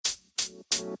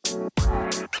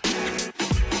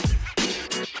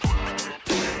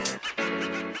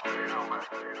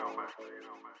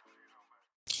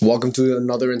Welcome to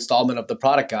another installment of the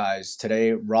Product Guys.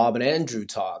 Today, Rob and Andrew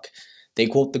talk. They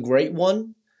quote the great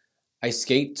one, "I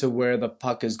skate to where the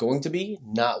puck is going to be,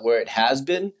 not where it has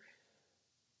been."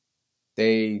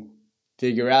 They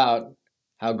figure out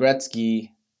how Gretzky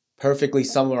perfectly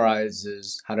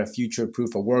summarizes how to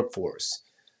future-proof a workforce.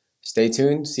 Stay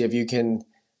tuned, see if you can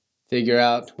figure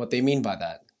out what they mean by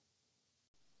that.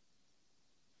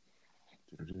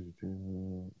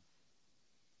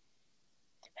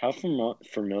 How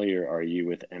familiar are you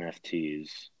with NFTs?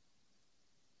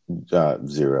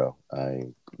 Zero. I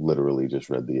literally just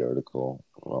read the article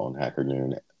on Hacker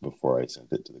Noon before I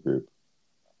sent it to the group.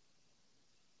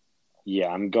 Yeah,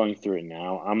 I'm going through it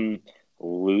now. I'm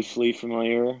loosely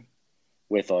familiar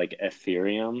with like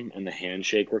Ethereum and the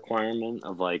handshake requirement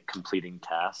of like completing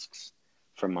tasks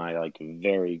from my like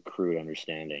very crude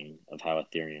understanding of how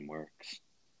Ethereum works.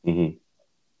 Mm-hmm.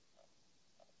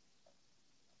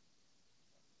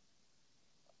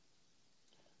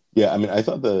 Yeah, I mean, I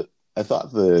thought the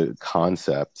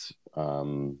concept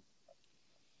kind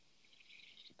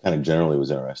of generally was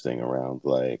interesting around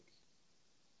like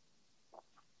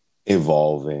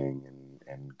evolving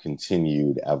and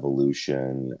continued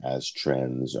evolution as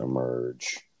trends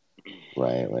emerge,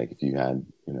 right? Like if you had,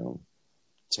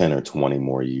 10 or 20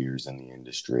 more years in the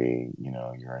industry,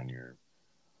 you're in your,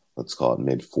 let's call it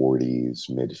mid 40s,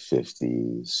 mid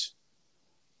 50s,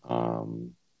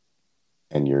 and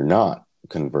you're not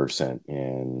conversant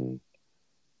in,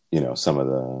 some of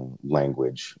the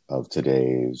language of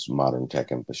today's modern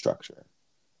tech infrastructure.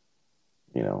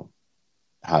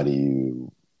 How do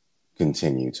you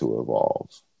continue to evolve,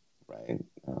 right?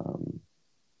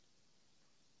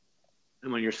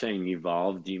 And when you're saying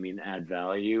evolve, do you mean add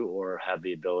value or have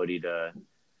the ability to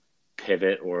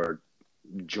pivot or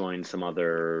join some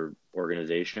other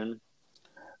organization?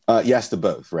 Yes to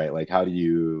both, right? Like, how do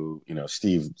you,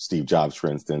 Steve Jobs,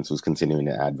 for instance, was continuing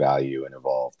to add value and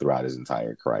evolve throughout his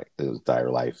entire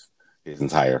life, his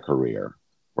entire career,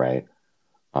 right?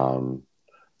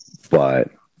 But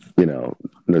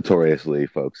notoriously,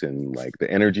 folks in like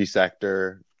the energy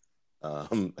sector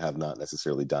have not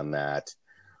necessarily done that.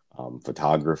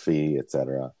 Photography,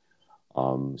 etc. I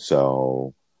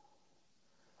thought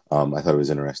it was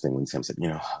interesting when Sam said,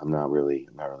 I'm not really,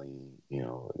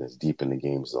 as deep in the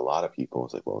games as a lot of people.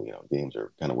 It's like, well, games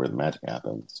are kind of where the magic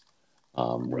happens.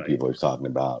 When Right. people are talking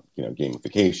about,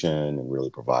 gamification and really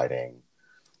providing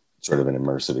sort of an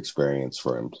immersive experience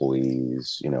for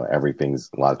employees, a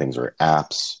lot of things are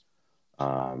apps,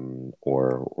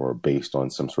 or based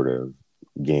on some sort of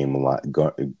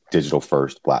digital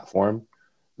first platform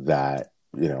that,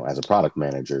 as a product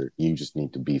manager, you just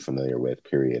need to be familiar with,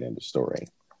 period, end of story.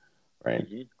 Right.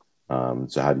 Mm-hmm.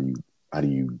 So how do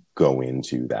you go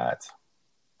into that?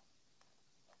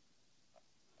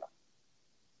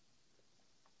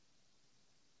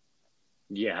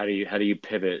 Yeah, how do you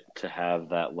pivot to have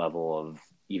that level of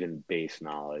even base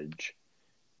knowledge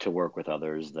to work with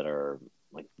others that are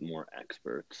like more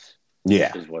experts?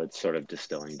 Yeah, Is what it's sort of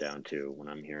distilling down to when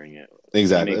I'm hearing it. It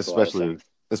exactly. makes a lot of sense.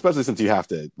 Especially since you have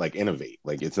to like innovate.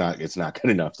 Like it's not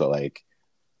good enough to like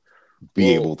be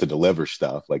Well, able to deliver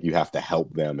stuff. Like you have to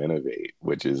help them innovate,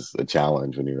 which is a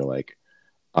challenge when you're like,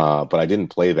 but I didn't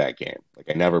play that game. Like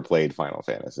I never played Final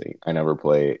Fantasy. I never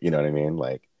play, you know what I mean?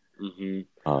 Like, mm-hmm.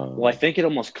 Well, I think it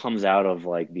almost comes out of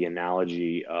like the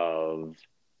analogy of,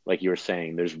 like you were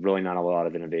saying, there's really not a lot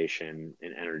of innovation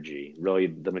in energy. Really,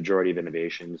 the majority of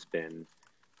innovation's been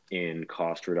in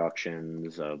cost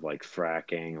reductions of like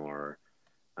fracking or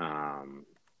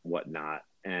whatnot.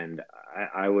 And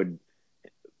I would,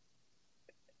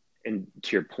 and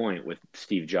to your point with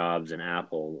Steve Jobs and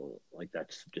Apple, like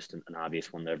that's just an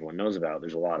obvious one that everyone knows about.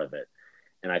 There's a lot of it,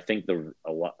 and I think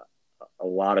a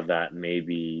lot of that may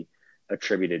be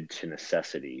attributed to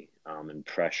necessity and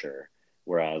pressure,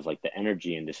 whereas like the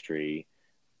energy industry,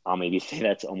 I'll maybe say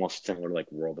that's almost similar to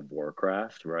like World of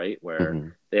Warcraft, right? Where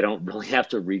mhm. they don't really have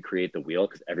to recreate the wheel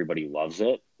because everybody loves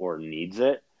it or needs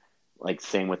it. Like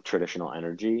same with traditional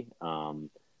energy.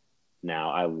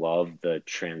 Now, I love the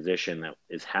transition that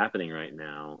is happening right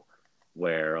now,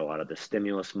 where a lot of the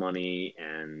stimulus money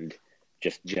and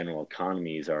just general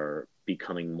economies are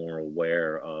becoming more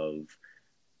aware of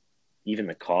even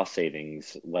the cost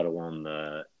savings, let alone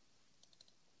the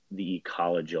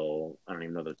ecological. I don't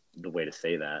even know the way to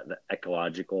say that. The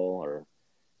ecological, or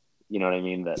you know what I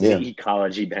mean. Yeah. The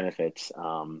ecology benefits.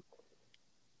 So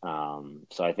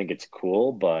I think it's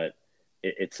cool, but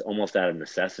it's almost out of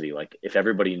necessity. Like if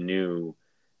everybody knew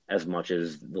as much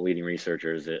as the leading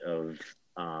researchers of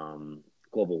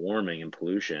global warming and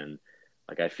pollution,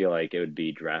 like I feel like it would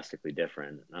be drastically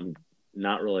different. I'm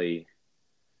not really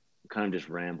kind of just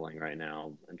rambling right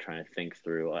now and trying to think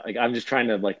through. Like I'm just trying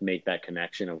to like make that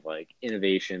connection of like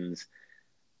innovations,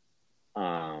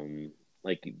 um,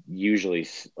 like usually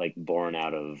like born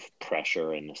out of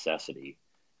pressure and necessity.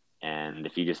 And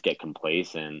if you just get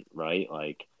complacent, right,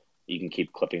 like you can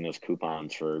keep clipping those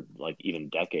coupons for like even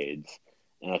decades.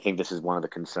 And I think this is one of the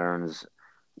concerns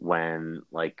when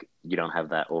like you don't have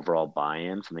that overall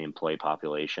buy-in from the employee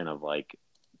population of like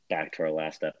back to our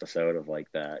last episode of like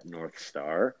that North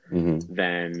Star, Mm-hmm.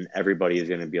 then everybody is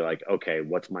going to be like, okay,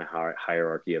 what's my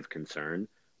hierarchy of concern?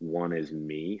 One is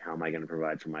me. How am I going to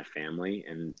provide for my family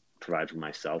and provide for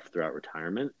myself throughout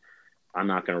retirement? I'm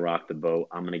not going to rock the boat.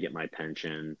 I'm going to get my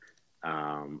pension.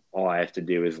 All I have to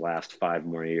do is last 5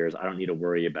 more years. I don't need to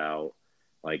worry about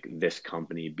like this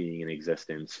company being in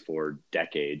existence for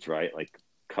decades, right? Like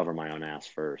cover my own ass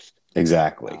first.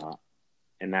 Exactly.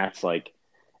 And that's like,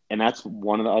 and that's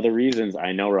one of the other reasons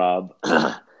I know, Rob,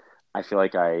 I feel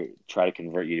like I try to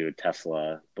convert you to a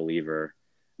Tesla believer.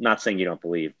 I'm not saying you don't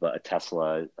believe, but a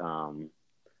Tesla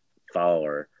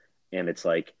follower. And it's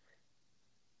like,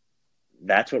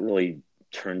 that's what really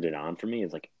turned it on for me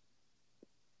is like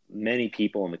many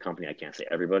people in the company, I can't say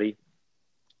everybody,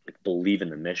 like, believe in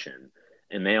the mission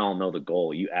and they all know the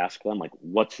goal. You ask them like,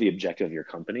 what's the objective of your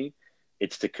company?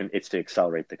 It's to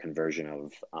accelerate the conversion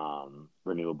of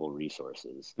renewable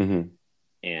resources. Mm-hmm.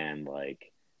 And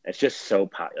like it's just so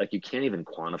like you can't even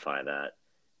quantify that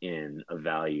in a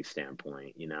value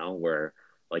standpoint, you know, where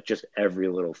like just every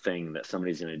little thing that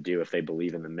somebody's going to do if they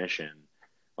believe in the mission,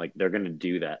 like they're going to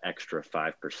do that extra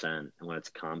 5%, and when it's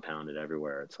compounded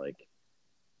everywhere it's like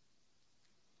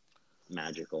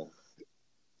magical.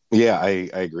 Yeah, I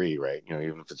agree, right? You know,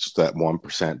 even if it's just that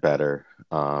 1% better,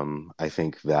 I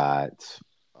think that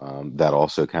that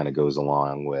also kind of goes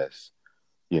along with,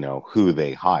 you know, who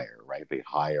they hire, right? They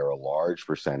hire a large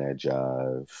percentage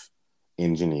of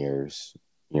engineers,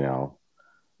 you know,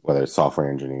 whether it's software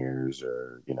engineers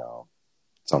or, you know,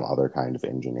 some other kind of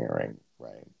engineering,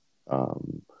 right?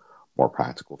 Um, More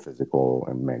practical, physical,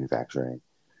 and manufacturing.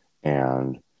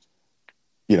 And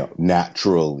you know,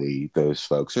 naturally, those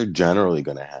folks are generally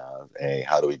going to have a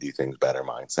how do we do things better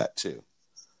mindset too,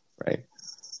 right?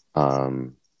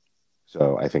 Um,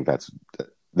 so I think that's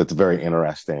very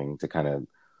interesting to kind of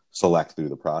select through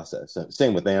the process. And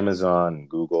same with Amazon and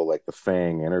Google. Like the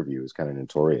FANG interview is kind of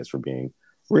notorious for being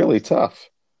really tough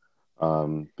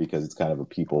because it's kind of a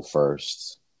people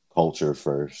first, culture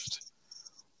first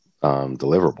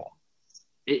deliverable.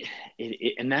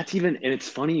 And that's even, and it's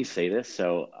funny you say this.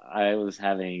 So I was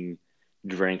having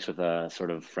drinks with a sort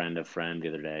of friend of friend the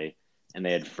other day, and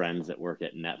they had friends that work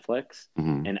at Netflix.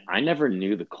 Mm-hmm. And I never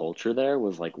knew the culture there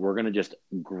was like, we're going to just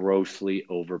grossly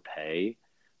overpay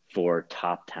for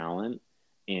top talent.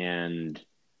 And,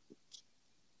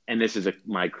 and this is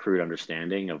my crude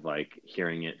understanding of like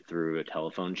hearing it through a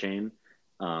telephone chain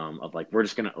of like, we're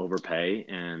just going to overpay.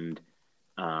 And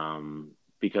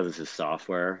because this is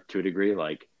software to a degree,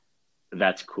 like,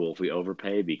 that's cool if we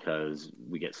overpay because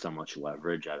we get so much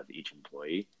leverage out of each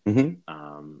employee.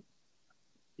 Mm-hmm.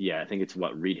 Yeah, I think it's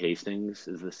what Reed Hastings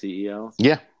is the CEO.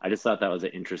 Yeah. I just thought that was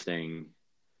an interesting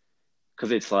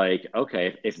because it's like,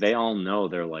 okay, if they all know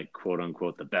they're like quote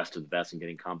unquote the best of the best and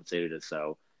getting compensated as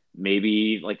so,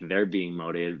 maybe like they're being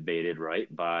motivated right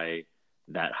by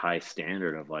that high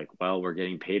standard of like, well, we're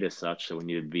getting paid as such, so we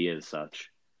need to be as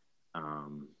such.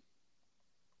 Um,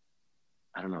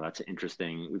 I don't know. That's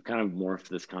interesting. We've kind of morphed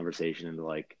this conversation into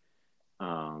like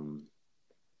um,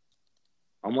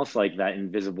 almost like that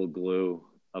invisible glue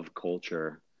of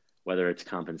culture, whether it's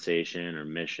compensation or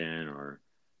mission or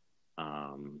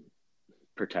um,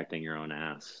 protecting your own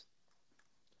ass.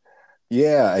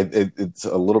 Yeah, it's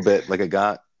a little bit like I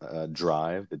got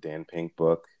Drive, the Dan Pink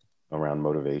book around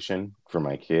motivation for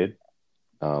my kid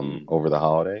over the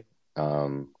holidays,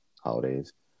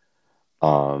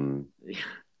 Yeah.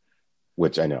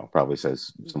 which I know probably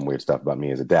says some weird stuff about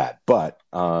me as a dad, but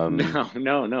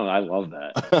No, I love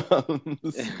that.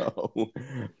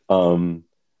 so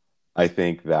I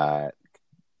think that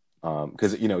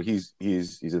because you know he's a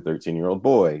 13-year-old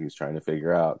boy who's trying to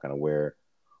figure out kind of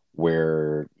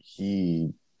where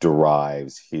he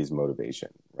derives his motivation,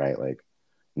 right? Like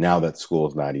now that school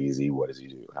is not easy, what does he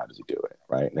do? How does he do it,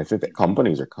 right? And I think that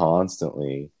companies are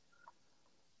constantly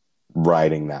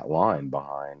writing that line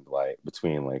behind like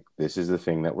between like this is the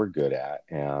thing that we're good at,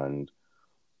 and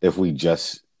if we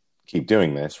just keep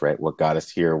doing this, right, what got us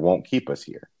here won't keep us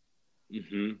here.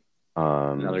 Mm-hmm.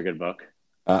 Another good book.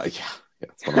 Yeah,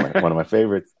 It's one of my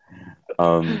favorites. I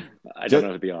don't just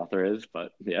know who the author is,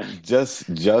 but yeah.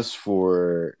 just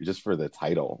for the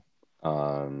title,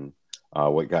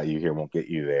 what got you here won't get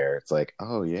you there. It's like,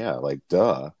 oh yeah, like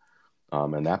duh.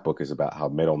 And that book is about how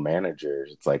middle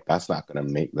managers. It's like that's not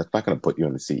gonna put you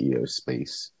in the CEO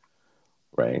space,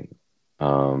 right?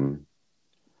 Um,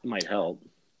 Might help,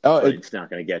 oh, but it's not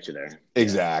going to get you there.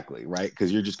 exactly, right?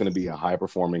 Because you're just going to be a high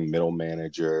performing middle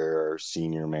manager or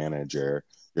senior manager.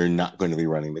 You're not going to be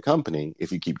running the company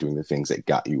if you keep doing the things that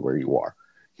got you where you are.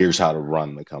 Here's how to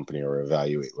run the company or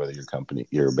evaluate whether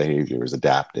your behavior is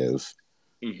adaptive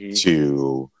Mm-hmm.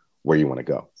 to where you want to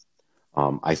go.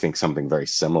 I think something very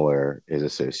similar is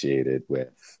associated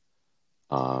with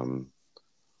um,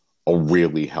 a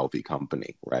really healthy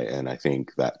company, right? And I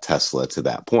think that Tesla, to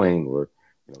that point, or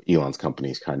Elon's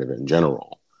companies, kind of in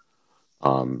general,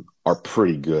 are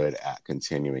pretty good at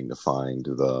continuing to find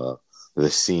the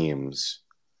seams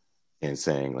and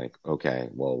saying like, okay,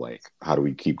 well, like, how do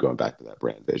we keep going back to that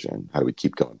brand vision? How do we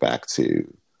keep going back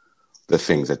to the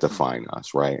things that define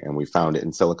us, right? And we found it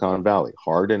in Silicon Valley.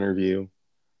 Hard interview,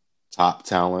 top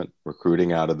talent,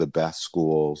 recruiting out of the best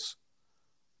schools,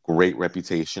 great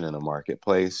reputation in the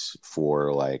marketplace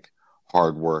for like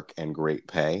hard work and great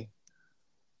pay,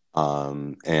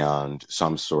 and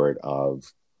some sort of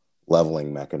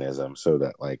leveling mechanism so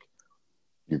that like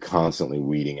you're constantly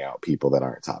weeding out people that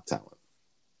aren't top talent.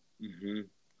 Mm-hmm.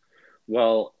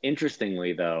 Well,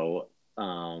 interestingly though,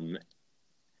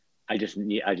 I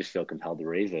just feel compelled to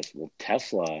raise this. Well,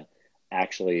 Tesla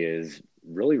actually is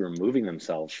really removing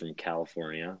themselves from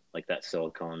California, like that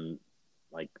Silicon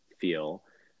like feel,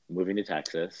 moving to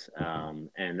Texas,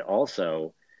 and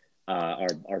also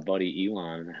our buddy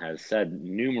Elon has said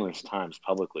numerous times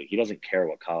publicly he doesn't care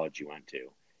what college you went to,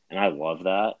 and I love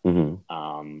that.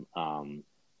 Mm-hmm.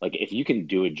 Like if you can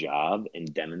do a job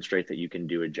and demonstrate that you can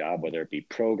do a job, whether it be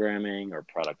programming or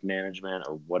product management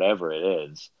or whatever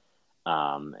it is,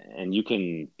 and you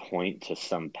can point to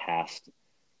some past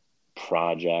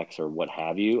projects or what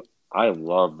have you. I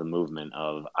love the movement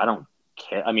of I don't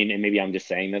care. I mean, and maybe I'm just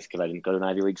saying this because I didn't go to an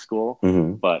Ivy League school,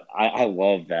 Mm-hmm. but I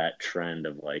love that trend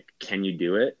of like, can you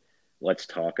do it? Let's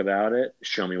talk about it.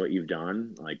 Show me what you've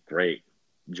done. Like, great,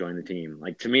 join the team.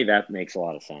 Like to me, that makes a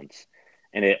lot of sense,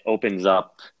 and it opens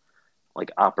up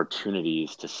like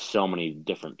opportunities to so many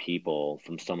different people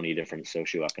from so many different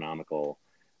socioeconomical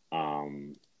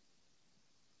um,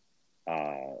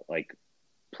 like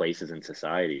places in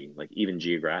society, like even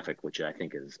geographic, which I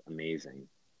think is amazing.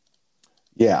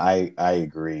 Yeah, I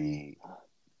agree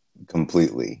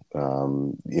completely.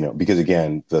 Because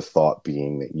again, the thought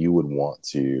being that you would want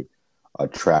to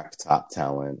attract top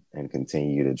talent and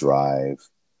continue to drive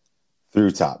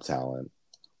through top talent,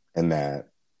 and that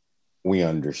we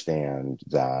understand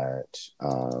that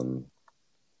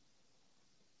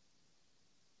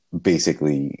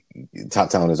basically top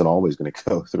talent isn't always going to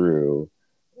go through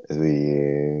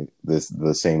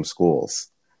the same schools,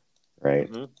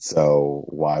 right? Mm-hmm. So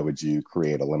why would you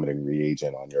create a limiting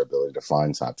reagent on your ability to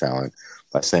find top talent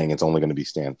by saying it's only going to be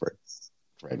Stanford,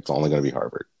 right? It's only going to be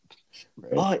Harvard,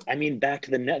 right? Oh, I mean, back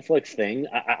to the Netflix thing.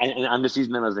 And I'm just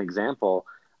using them as an example.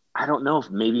 I don't know if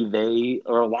maybe they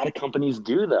or a lot of companies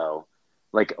do though.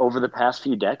 Like over the past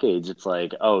few decades, it's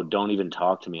like, oh, don't even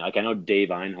talk to me. Like I know Dave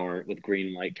Einhorn with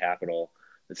Greenlight Capital.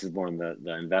 This is more in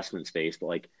the investment space, but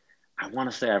like I want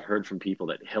to say I've heard from people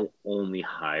that he'll only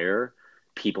hire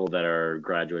people that are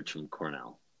graduates from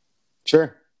Cornell.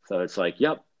 Sure. So it's like,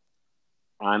 yep,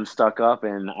 I'm stuck up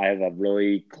and I have a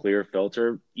really clear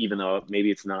filter, even though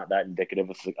maybe it's not that indicative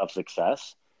of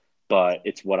success, but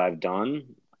it's what I've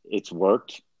done. It's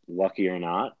worked, lucky or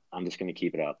not. I'm just going to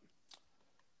keep it up.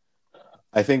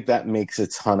 I think that makes a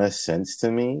ton of sense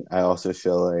to me. I also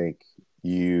feel like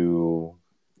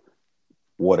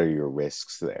what are your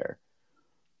risks there?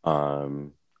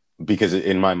 Um, because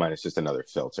in my mind, it's just another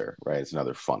filter, right? It's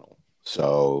another funnel.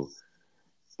 So,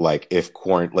 like,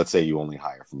 let's say you only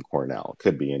hire from Cornell, it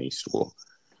could be any school.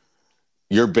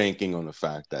 You're banking on the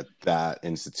fact that that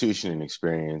institution and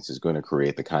experience is going to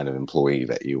create the kind of employee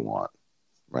that you want,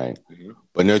 right? Mm-hmm.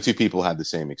 But no two people have the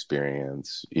same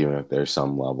experience, even if there's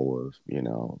some level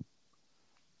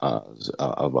of,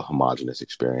 of a homogenous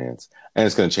experience, and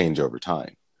it's going to change over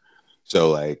time. So,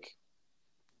 like,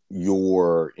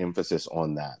 your emphasis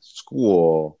on that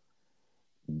school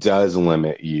does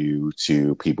limit you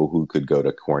to people who could go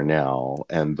to Cornell,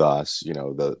 and thus,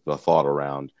 the thought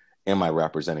around, am I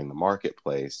representing the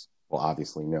marketplace? Well,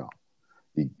 obviously, no,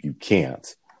 you can't.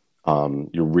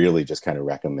 You're really just kind of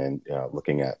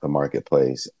looking at the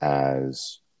marketplace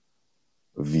as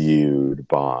viewed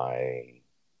by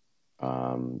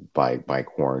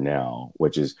Cornell,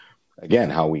 which is again,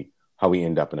 how we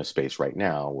end up in a space right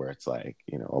now where it's like,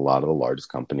 a lot of the largest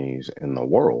companies in the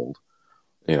world,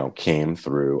 came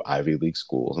through Ivy League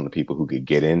schools, and the people who could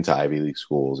get into Ivy League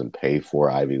schools and pay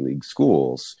for Ivy League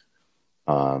schools.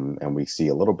 And we see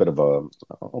a little bit of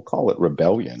I'll call it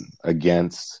rebellion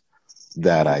against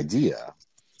that idea,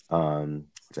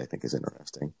 which I think is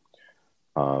interesting.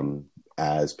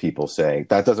 As people say,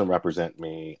 that doesn't represent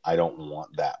me. I don't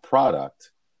want that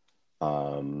product.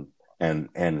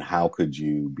 And how could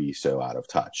you be so out of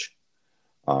touch?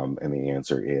 And the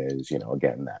answer is,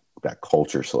 again, that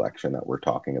culture selection that we're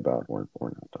talking about, we're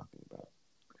not talking about,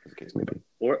 as the case may be.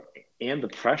 And the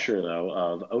pressure though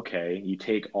of, okay, you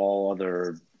take all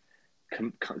other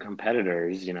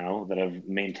competitors, that have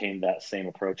maintained that same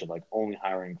approach of like only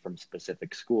hiring from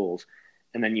specific schools,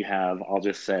 and then you have, I'll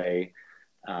just say,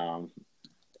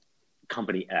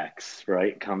 company X,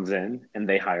 right, comes in and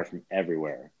they hire from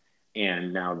everywhere,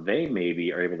 and now they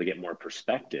maybe are able to get more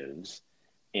perspectives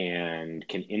and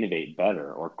can innovate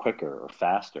better or quicker or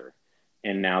faster.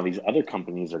 And now these other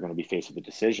companies are going to be faced with a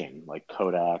decision like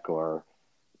Kodak or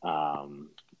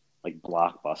like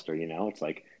Blockbuster. It's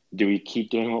like, do we keep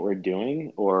doing what we're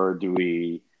doing, or do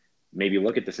we maybe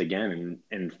look at this again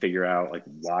and figure out like,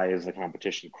 why is the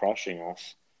competition crushing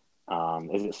us?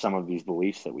 Is it some of these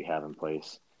beliefs that we have in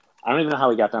place? I don't even know how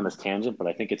we got down this tangent, but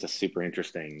I think it's a super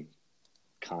interesting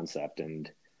concept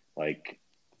and like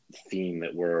theme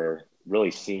that we're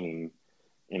really seeing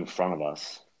in front of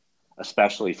us,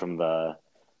 especially from the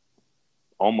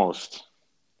almost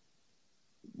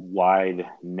wide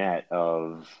net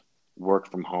of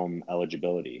work from home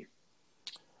eligibility.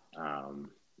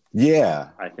 Yeah,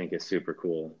 I think is super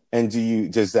cool. And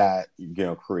does that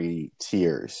create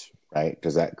tiers, right?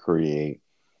 Does that create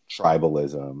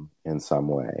tribalism in some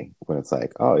way when it's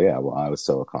like, oh yeah, well, I was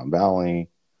Silicon Valley,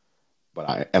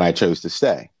 but I chose to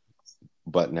stay,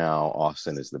 but now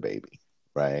Austin is the baby,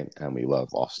 right? And we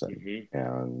love Austin,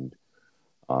 and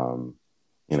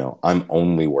I'm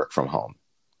only work from home,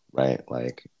 right?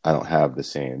 Like I don't have the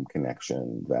same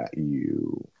connection that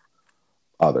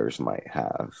others might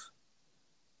have,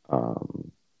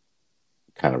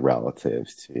 kind of relative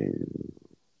to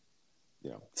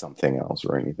something else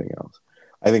or anything else.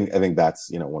 I think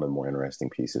that's one of the more interesting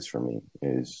pieces for me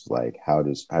is like how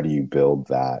do you build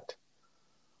that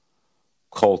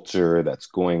culture that's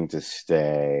going to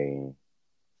stay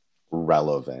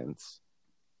relevant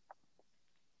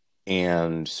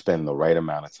and spend the right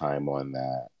amount of time on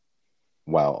that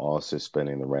while also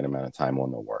spending the right amount of time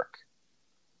on the work.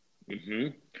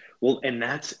 Well, and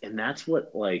that's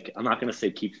what, like, I'm not going to say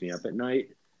keeps me up at night,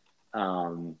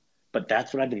 but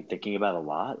that's what I've been thinking about a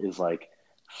lot is like,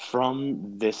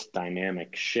 from this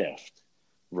dynamic shift,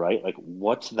 right? Like,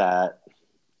 what's that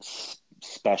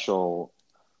special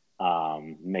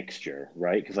mixture,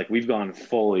 right? Because like we've gone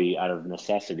fully out of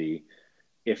necessity,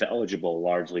 if eligible,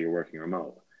 largely you're working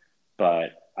remote.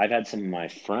 But I've had some of my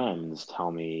friends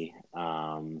tell me,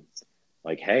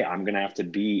 like, hey, I'm going to have to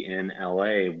be in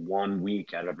LA 1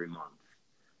 week out of every month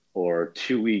or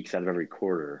 2 weeks out of every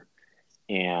quarter.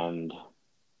 And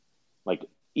like,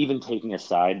 even taking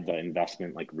aside the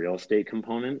investment, like real estate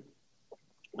component,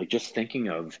 like just thinking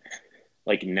of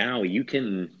like now you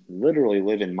can literally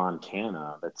live in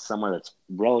Montana, that's somewhere that's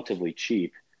relatively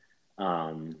cheap,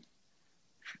 and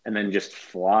then just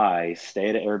fly, stay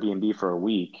at an Airbnb for a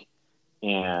week,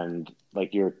 and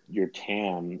like your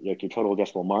TAM, like your total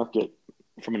addressable market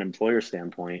from an employer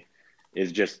standpoint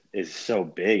is so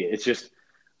big. It's just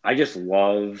I just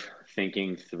love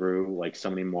thinking through like so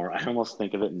many more. I almost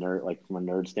think of it like from a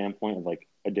nerd standpoint of like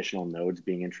additional nodes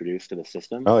being introduced to the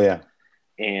system, Oh yeah,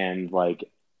 and like,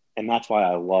 and that's why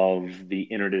I love the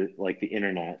internet, like the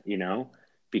internet,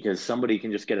 because somebody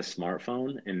can just get a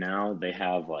smartphone and now they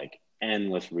have like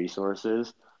endless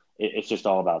resources. It's just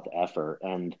all about the effort.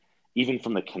 And even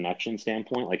from the connection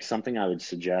standpoint, like something I would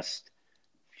suggest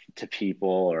to people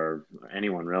or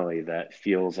anyone really that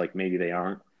feels like maybe they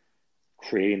aren't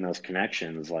creating those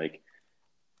connections, like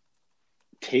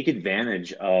take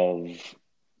advantage of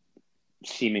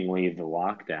seemingly the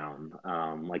lockdown.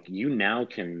 Like you now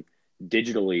can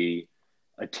digitally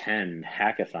attend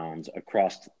hackathons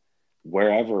across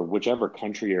whichever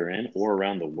country you're in or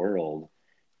around the world.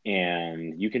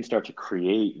 And you can start to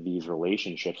create these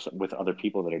relationships with other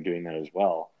people that are doing that as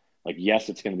well. Like, yes,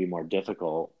 it's going to be more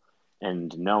difficult.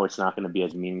 And no, it's not going to be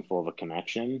as meaningful of a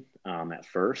connection at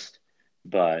first.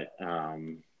 But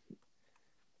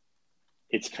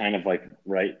it's kind of like,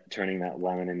 right, turning that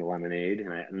lemon into lemonade.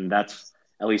 And that's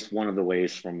at least one of the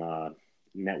ways from a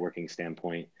networking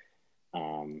standpoint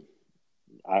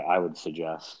I would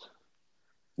suggest.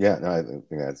 yeah. No, I think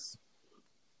that's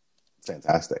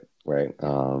fantastic. right?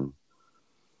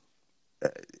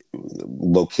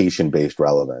 Location-based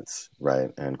relevance,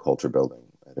 right, and culture building,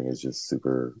 I think is just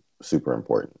super, super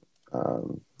important,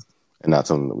 and that's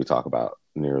something that we talk about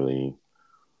nearly.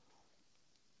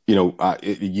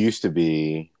 It used to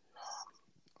be,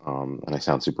 and I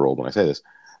sound super old when I say this.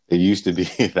 It used to be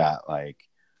that like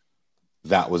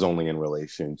that was only in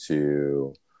relation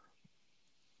to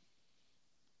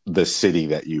the city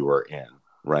that you were in,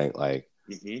 right? Like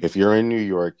Mm-hmm. if you're in New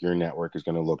York, your network is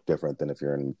going to look different than if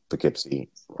you're in Poughkeepsie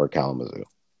or Kalamazoo,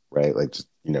 right? Like just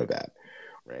that,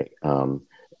 right?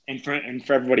 And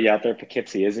for everybody out there,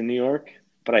 Poughkeepsie is in New York,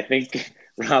 but I think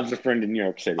Rob's referring to New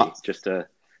York City. Just to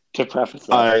preface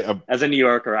that, I as a New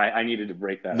Yorker, I needed to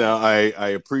break that No, out. I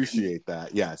appreciate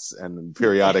that. Yes, and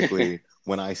periodically,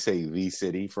 when I say the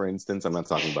city, for instance, I'm not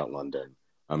talking about London.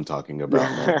 I'm talking about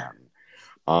Manhattan.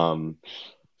 Um,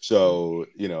 so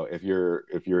if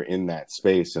you're in that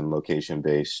space, and location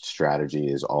based strategy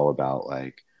is all about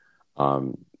like,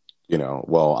 um,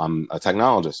 well, I'm a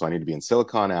technologist, so I need to be in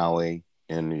Silicon Alley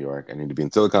in New York. I need to be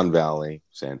in Silicon Valley,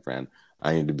 San Fran.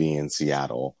 I need to be in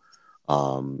Seattle,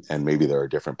 and maybe there are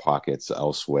different pockets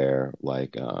elsewhere,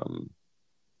 like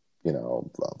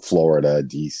Florida,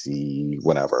 DC,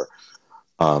 whatever.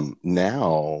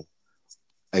 Now,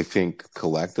 I think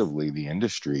collectively the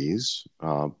industries,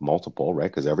 multiple, right?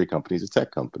 Because every company is a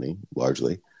tech company,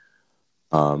 largely,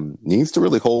 needs to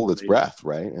really hold its breath,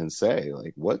 right? And say,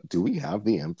 like, what do we have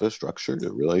the infrastructure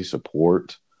to really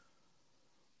support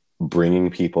bringing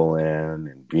people in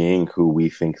and being who we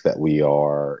think that we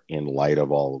are in light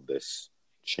of all of this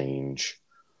change,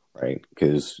 right?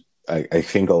 Because I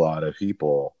think a lot of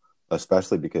people,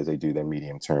 especially because they do their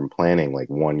medium term planning like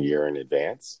 1 year in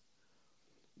advance,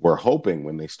 were hoping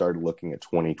when they started looking at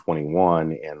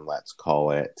 2021 and let's call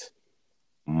it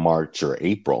March or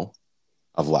April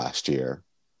of last year,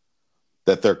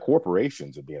 that their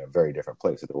corporations would be in a very different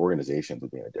place, that their organizations would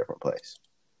be in a different place.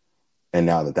 And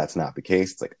now that that's not the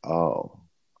case, it's like, oh,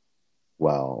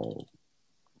 well,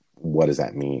 what does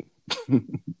that mean?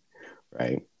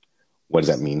 Right? What does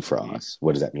that mean for Mm-hmm. us?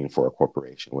 What does that mean for our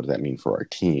corporation? What does that mean for our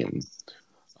team?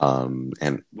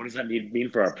 And What does that mean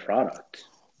for our product?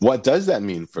 what does that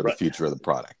mean for the Right. future of the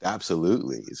product?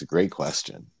 Absolutely. It's a great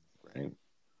question, right?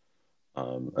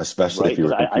 Especially Right. if you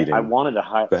Because were I competing. wanted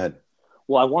to Go ahead.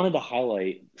 Well, I wanted to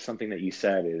highlight something that you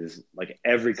said is like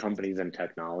every company's in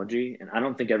technology, and I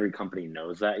don't think every company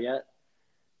knows that yet.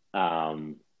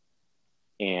 Um,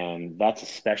 and that's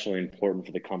especially important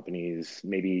for the companies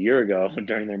maybe a year ago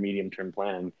during their medium term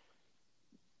plan,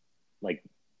 like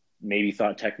maybe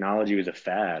thought technology was a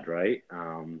fad, right?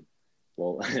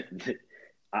 Well,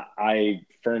 I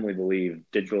firmly believe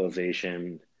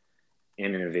digitalization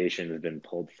and innovation has been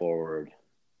pulled forward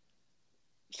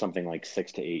something like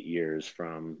 6 to 8 years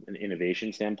from an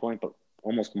innovation standpoint, but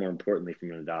almost more importantly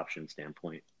from an adoption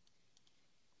standpoint.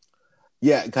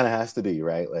 Yeah, it kind of has to be,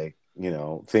 right? Like,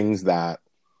 things that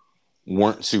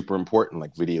weren't super important,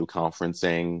 like video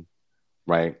conferencing,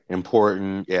 right?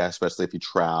 Important, yeah, especially if you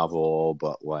travel,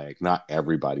 but like not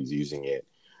everybody's using it.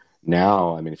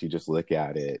 Now, I mean, if you just look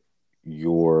at it,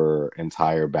 your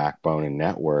entire backbone and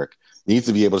network needs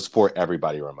to be able to support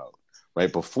everybody remote,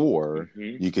 right? Before,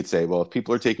 Mm-hmm. you could say, well, if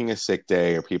people are taking a sick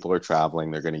day or people are traveling,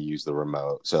 they're going to use the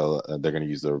remote. So they're going to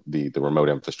use the remote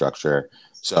infrastructure.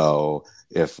 So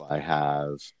if I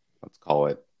have, let's call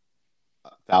it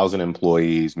 1,000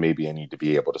 employees, maybe I need to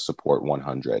be able to support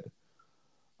 100.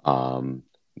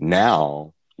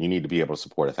 Now you need to be able to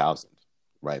support 1,000,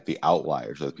 right? The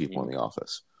outliers are the people Mm-hmm. in the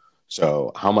office.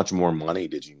 So how much more money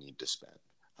did you need to spend?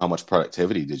 How much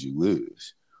productivity did you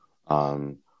lose?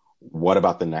 What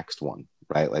about the next one,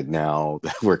 right? Like now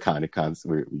we're kind of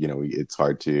constant, it's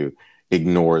hard to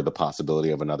ignore the possibility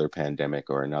of another pandemic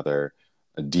or another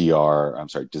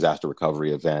disaster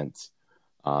recovery event,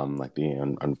 like the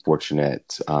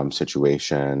unfortunate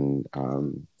situation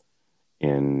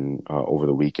in over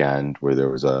the weekend where there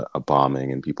was a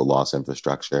bombing and people lost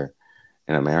infrastructure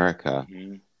in America.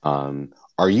 Mm-hmm.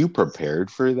 Are you prepared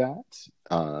for that?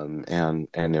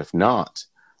 And if not,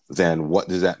 then what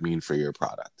does that mean for your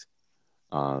product?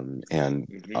 And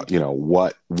Mm-hmm.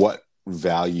 what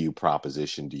value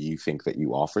proposition do you think that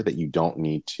you offer that you don't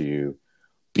need to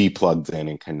be plugged in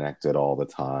and connected all the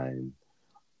time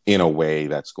in a way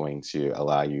that's going to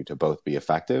allow you to both be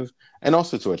effective and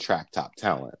also to attract top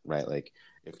talent, right? Like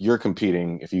if you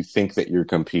think that you're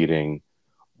competing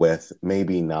with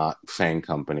maybe not FANG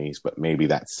companies, but maybe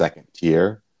that second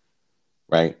tier,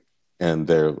 right? And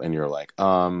you're like,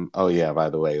 oh yeah, by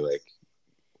the way, like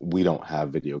we don't have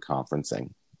video conferencing.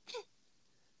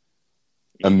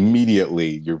 Mm-hmm.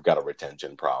 Immediately you've got a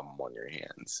retention problem on your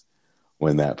hands.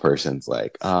 when that person's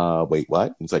like, wait,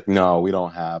 what? It's like, no,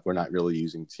 we're not really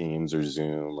using Teams or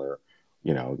Zoom or,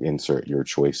 insert your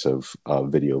choice of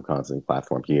video conferencing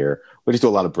platform here. We just do a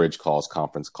lot of bridge calls,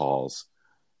 conference calls.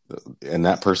 And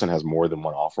that person has more than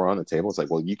one offer on the table. It's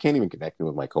like, well, you can't even connect me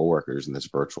with my coworkers in this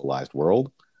virtualized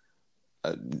world.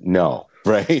 No,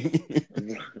 right?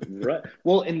 Right.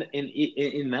 Well, in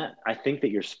that, I think that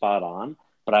you're spot on,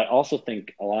 but I also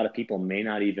think a lot of people may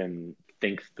not even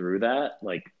think through that,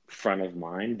 like front of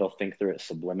mind. They'll think through it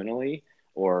subliminally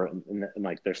or in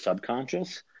like their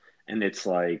subconscious, and it's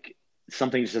like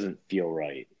something just doesn't feel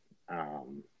right.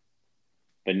 Um,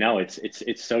 but no, it's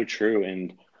so true.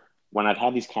 And when I've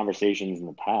had these conversations in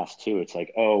the past too, it's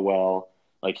like, oh well,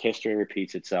 like history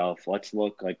repeats itself. Let's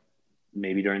look like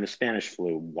maybe during the Spanish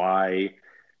flu, why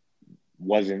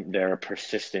wasn't there a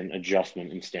persistent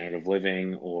adjustment in standard of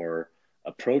living or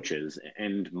approaches?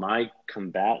 And my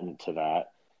combatant to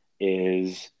that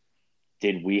is,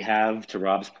 did we have, to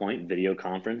Rob's point, video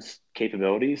conference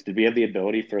capabilities? Did we have the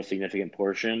ability for a significant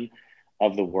portion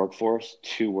of the workforce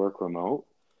to work remote?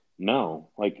 No.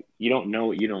 Like, you don't know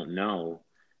what you don't know.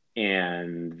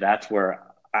 And that's where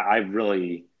I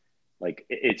really like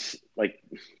it's like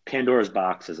Pandora's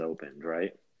box is opened,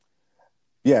 right?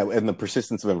 Yeah, and the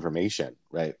persistence of information,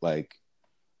 right? Like,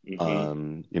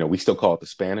 Mm-hmm. we still call it the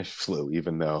Spanish flu,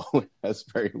 even though it has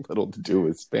very little to do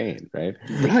with Spain, right?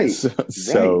 Right, So, right.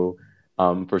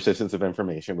 so persistence of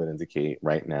information would indicate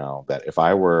right now that if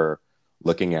I were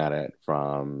looking at it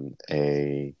from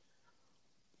a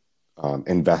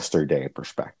investor day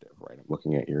perspective, right? I'm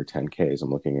looking at your 10Ks,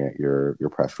 I'm looking at your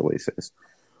press releases.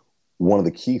 One of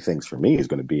the key things for me is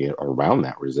going to be around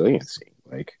that resiliency.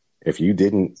 Like, if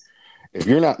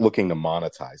you're not looking to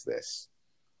monetize this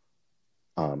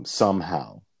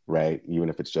somehow, right? Even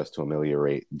if it's just to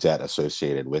ameliorate debt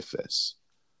associated with this,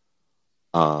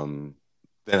 then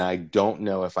I don't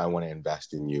know if I want to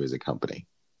invest in you as a company.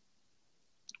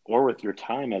 Or with your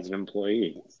time as an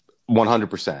employee.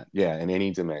 100%. Yeah. In any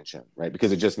dimension, right?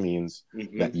 Because it just means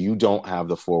Mm-hmm. that you don't have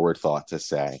the forward thought to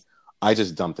say, I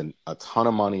just dumped a ton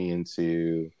of money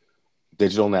into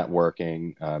digital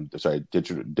networking,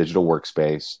 digital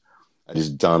workspace. I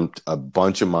just dumped a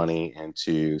bunch of money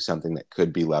into something that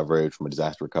could be leveraged from a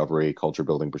disaster recovery, culture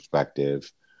building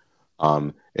perspective.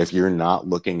 If you're not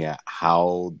looking at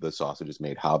how the sausage is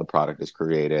made, how the product is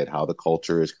created, how the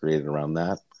culture is created around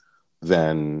that,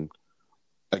 then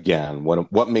again,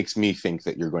 what makes me think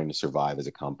that you're going to survive as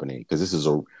a company? Because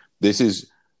this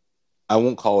is I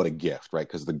won't call it a gift, right?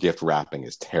 Because the gift wrapping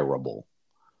is terrible.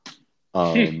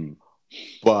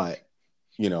 But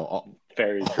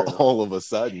Very true. all of a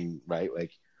sudden, right?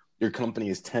 Like, your company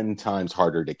is 10 times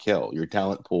harder to kill. Your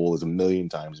talent pool is a million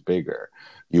times bigger.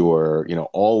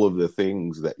 All of the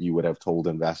things that you would have told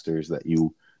investors that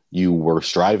you were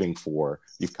striving for,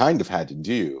 you've kind of had to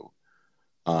do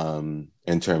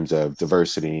in terms of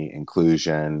diversity,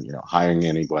 inclusion, hiring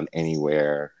anyone,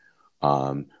 anywhere,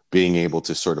 being able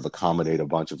to sort of accommodate a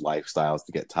bunch of lifestyles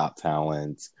to get top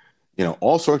talent,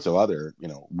 all sorts of other,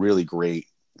 really great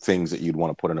things that you'd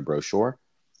want to put in a brochure.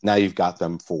 Now you've got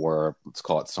them for, let's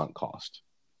call it, sunk cost.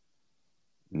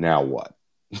 Now what?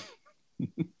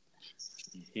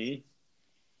 Mm-hmm.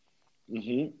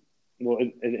 Mm-hmm. Well,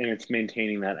 and it's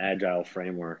maintaining that agile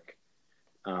framework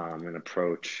and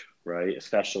approach, right?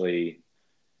 Especially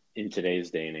in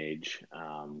today's day and age.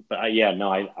 But yeah,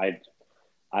 no,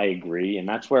 I agree, and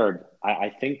that's where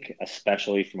I think,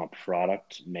 especially from a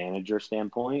product manager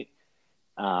standpoint,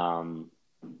 um,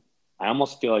 I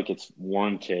almost feel like it's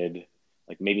warranted,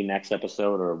 like maybe next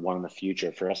episode or one in the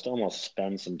future, for us to almost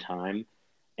spend some time.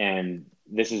 And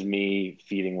this is me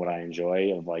feeding what I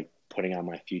enjoy of like putting on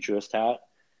my futurist hat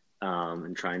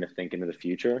and trying to think into the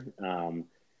future.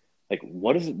 Like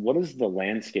what does the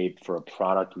landscape for a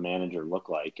product manager look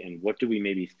like, and what do we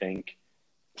maybe think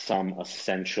some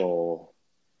essential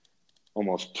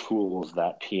almost tools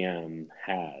that PM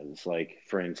has, like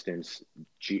for instance,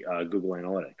 Google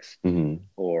Analytics Mm-hmm.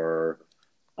 or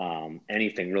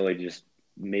anything really to just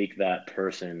make that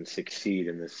person succeed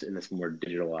in this more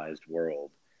digitalized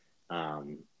world.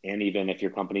 And even if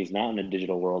your company's not in a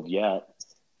digital world yet,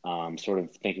 sort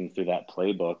of thinking through that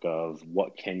playbook of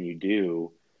what can you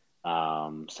do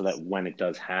so that when it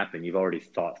does happen, you've already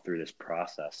thought through this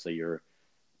process. So you're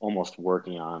almost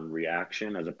working on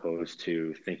reaction as opposed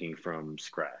to thinking from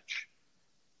scratch.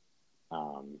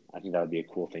 I think that would be a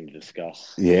cool thing to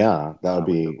discuss Yeah, that would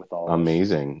with be with all of us.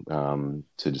 amazing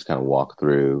to just kind of walk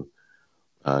through,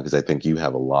 because I think you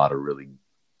have a lot of really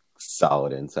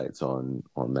solid insights on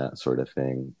that sort of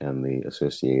thing and the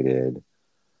associated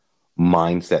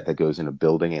mindset that goes into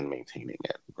building and maintaining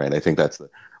it, right? I think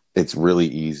it's really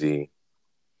easy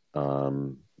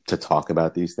to talk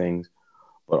about these things,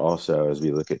 but also as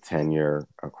we look at tenure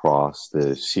across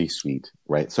the C-suite,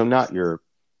 right? So not your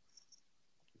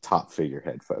top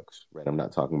figurehead folks, right? I'm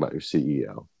not talking about your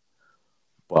CEO,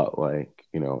 but like,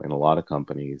 you know, in a lot of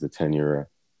companies, the tenure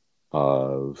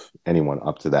of anyone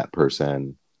up to that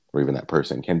person or even that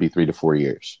person can be 3 to 4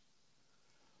 years,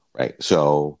 right?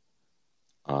 So,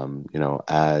 you know,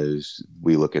 as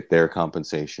we look at their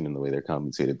compensation and the way they're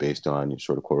compensated based on your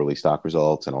sort of quarterly stock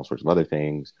results and all sorts of other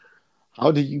things,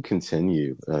 how do you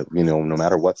continue, you know, no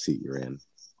matter what seat you're in,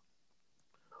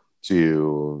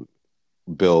 to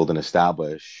build and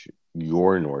establish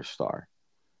your North Star?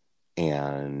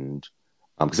 And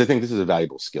because I think this is a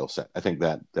valuable skill set. I think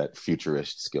that that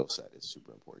futurist skill set is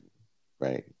super important,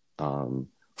 right?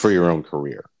 For your own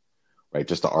career, right?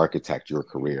 Just to architect your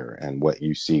career and what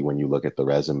you see when you look at the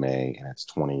resume and it's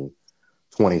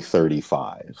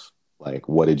 2035. Like,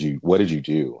 what did you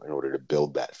do in order to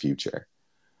build that future?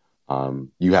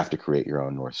 You have to create your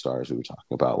own North Stars we were talking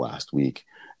about last week,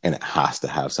 and it has to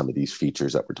have some of these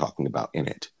features that we're talking about in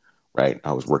it, right?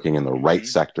 I was working in the right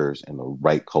sectors and the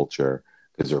right culture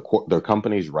because there are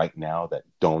companies right now that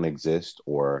don't exist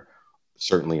or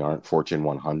certainly aren't Fortune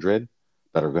 100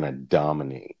 that are going to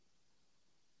dominate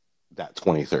that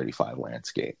 2035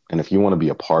 landscape. And if you want to be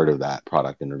a part of that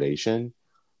product innovation,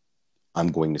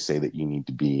 I'm going to say that you need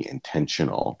to be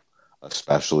intentional,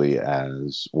 especially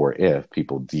as or if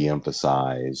people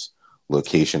de-emphasize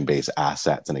location-based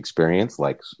assets and experience,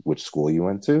 like which school you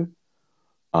went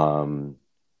um,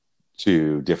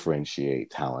 to differentiate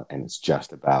talent. And it's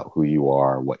just about who you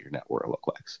are, what your network looks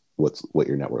like, what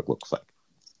your network looks like.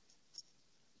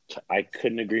 I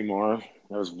couldn't agree more.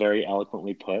 That was very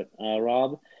eloquently put,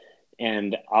 Rob.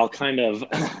 And I'll kind of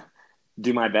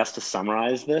do my best to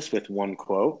summarize this with one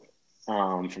quote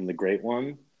from the great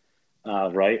one.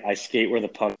 Right? I skate where the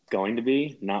puck's going to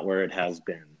be, not where it has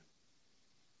been.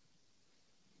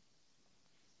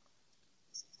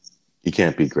 You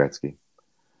can't beat Gretzky.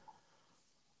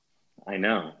 I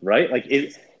know, right? Like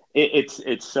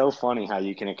it's so funny how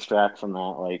you can extract from that,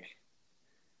 like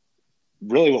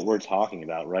really what we're talking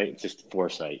about, right? It's just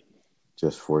foresight,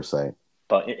 Just foresight.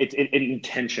 but it's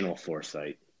intentional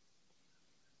foresight.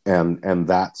 And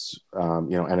that's you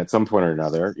know, and at some point or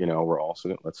another, you know,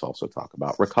 let's also talk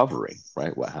about recovery,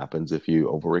 right? What happens if you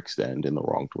overextend in the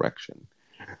wrong direction?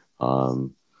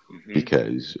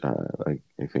 Because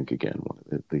I think again, one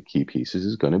of the key pieces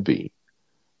is going to be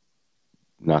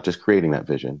not just creating that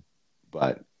vision,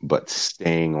 but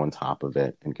staying on top of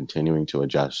it and continuing to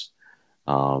adjust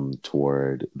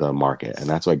toward the market. And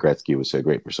that's why Gretzky was so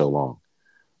great for so long,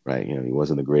 right? You know, he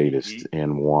wasn't the greatest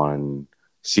in one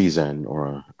season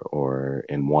or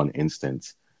in one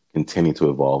instance. Continue to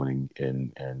evolve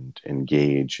and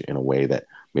engage in a way that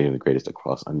made him the greatest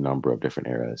across a number of different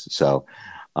eras. So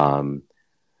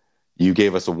you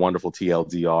gave us a wonderful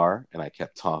TLDR, and I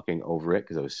kept talking over it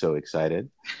because I was so excited.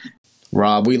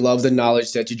 Rob, we love the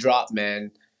knowledge that you drop,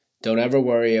 man. Don't ever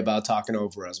worry about talking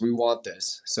over us. We want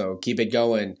this. So keep it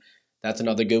going. That's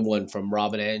another good one from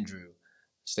Rob and Andrew.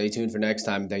 Stay tuned for next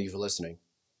time. Thank you for listening.